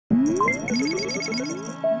Hello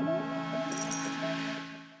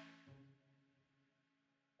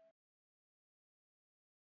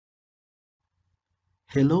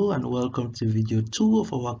and welcome to video 2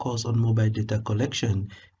 of our course on mobile data collection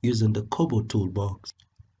using the KoBo toolbox.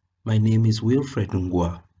 My name is Wilfred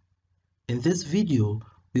Ngwa. In this video,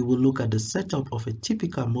 we will look at the setup of a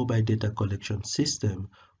typical mobile data collection system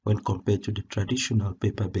when compared to the traditional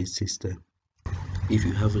paper-based system. If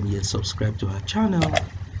you haven't yet subscribed to our channel,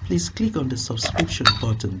 please click on the subscription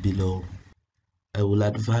button below. I will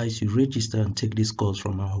advise you register and take this course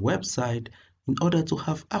from our website in order to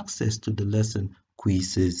have access to the lesson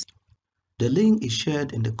quizzes. The link is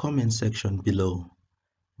shared in the comment section below.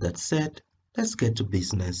 That said, let's get to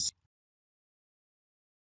business.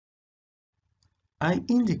 I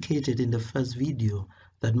indicated in the first video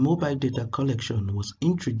that mobile data collection was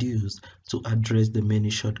introduced to address the many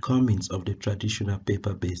shortcomings of the traditional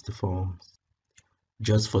paper-based forms.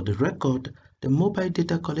 Just for the record, the mobile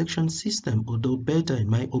data collection system, although better in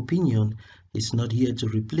my opinion, is not here to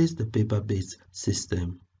replace the paper-based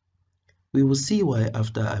system. We will see why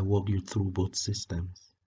after I walk you through both systems.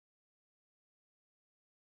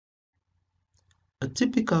 A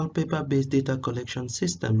typical paper-based data collection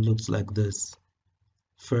system looks like this.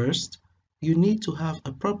 First, you need to have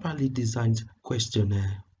a properly designed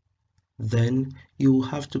questionnaire. Then, you will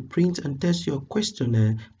have to print and test your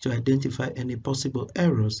questionnaire to identify any possible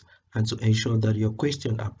errors and to ensure that your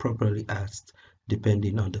questions are properly asked,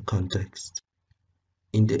 depending on the context.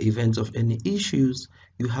 In the event of any issues,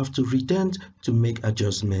 you have to return to make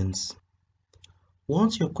adjustments.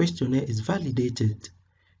 Once your questionnaire is validated,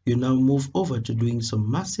 you now move over to doing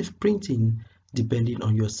some massive printing depending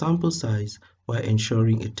on your sample size while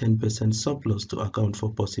ensuring a 10% surplus to account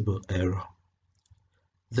for possible error.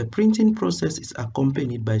 The printing process is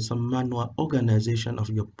accompanied by some manual organization of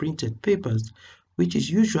your printed papers, which is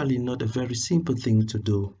usually not a very simple thing to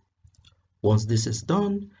do. Once this is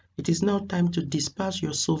done, it is now time to dispatch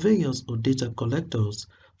your surveyors or data collectors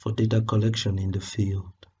for data collection in the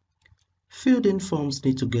field. Filled-in forms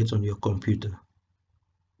need to get on your computer.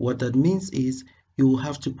 What that means is you will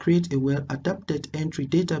have to create a well-adapted entry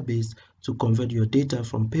database to convert your data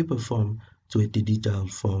from paper form to a digital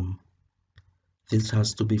form. This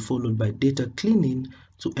has to be followed by data cleaning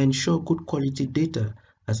to ensure good quality data,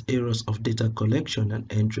 as errors of data collection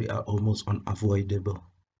and entry are almost unavoidable.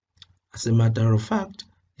 As a matter of fact,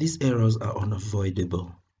 these errors are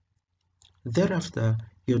unavoidable. Thereafter,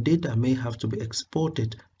 your data may have to be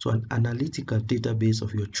exported to an analytical database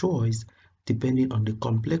of your choice, depending on the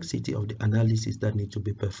complexity of the analysis that need to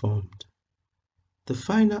be performed. The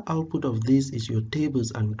final output of this is your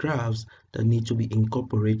tables and graphs that need to be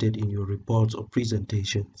incorporated in your reports or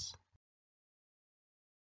presentations.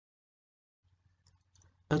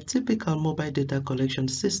 A typical mobile data collection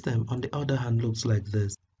system, on the other hand, looks like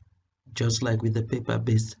this. Just like with the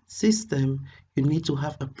paper-based system, you need to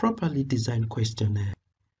have a properly designed questionnaire.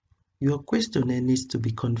 Your questionnaire needs to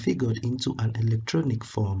be configured into an electronic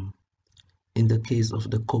form. In the case of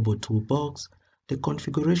the KoBo toolbox, the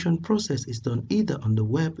configuration process is done either on the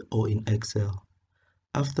web or in Excel,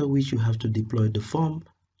 after which you have to deploy the form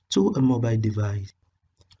to a mobile device.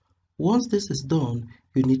 Once this is done,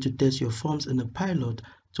 you need to test your forms in a pilot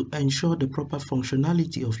to ensure the proper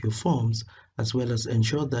functionality of your forms, as well as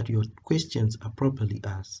ensure that your questions are properly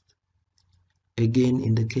asked. Again,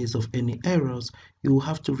 in the case of any errors, you will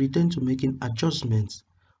have to return to making adjustments,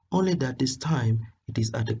 only that this time it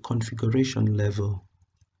is at the configuration level.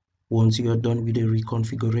 Once you are done with the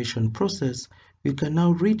reconfiguration process, you can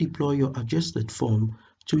now redeploy your adjusted form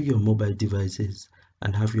to your mobile devices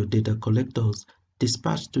and have your data collectors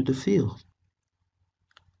dispatched to the field.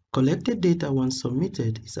 Collected data, once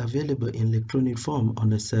submitted, is available in electronic form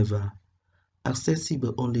on a server,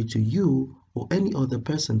 accessible only to you or any other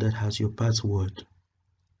person that has your password.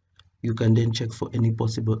 You can then check for any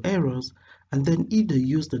possible errors and then either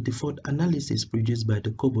use the default analysis produced by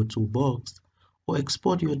the KoBo toolbox or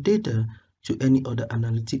export your data to any other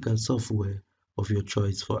analytical software of your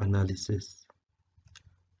choice for analysis.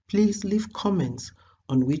 Please leave comments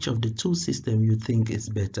on which of the two systems you think is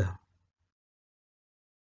better.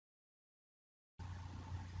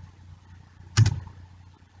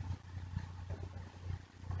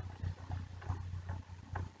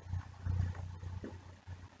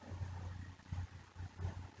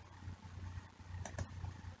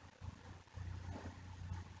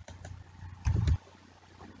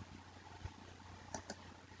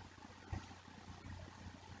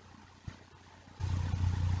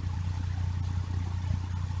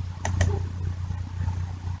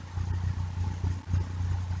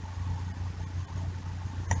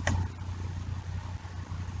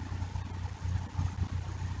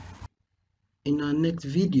 In our next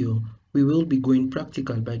video, we will be going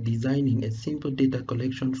practical by designing a simple data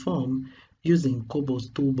collection form using KoBo's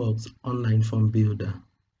Toolbox online form builder.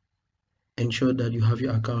 Ensure that you have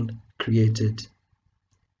your account created.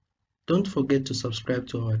 Don't forget to subscribe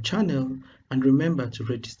to our channel and remember to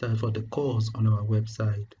register for the course on our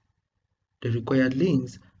website. The required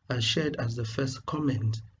links are shared as the first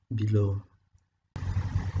comment below.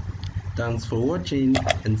 Thanks for watching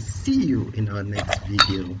and see you in our next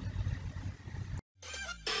video.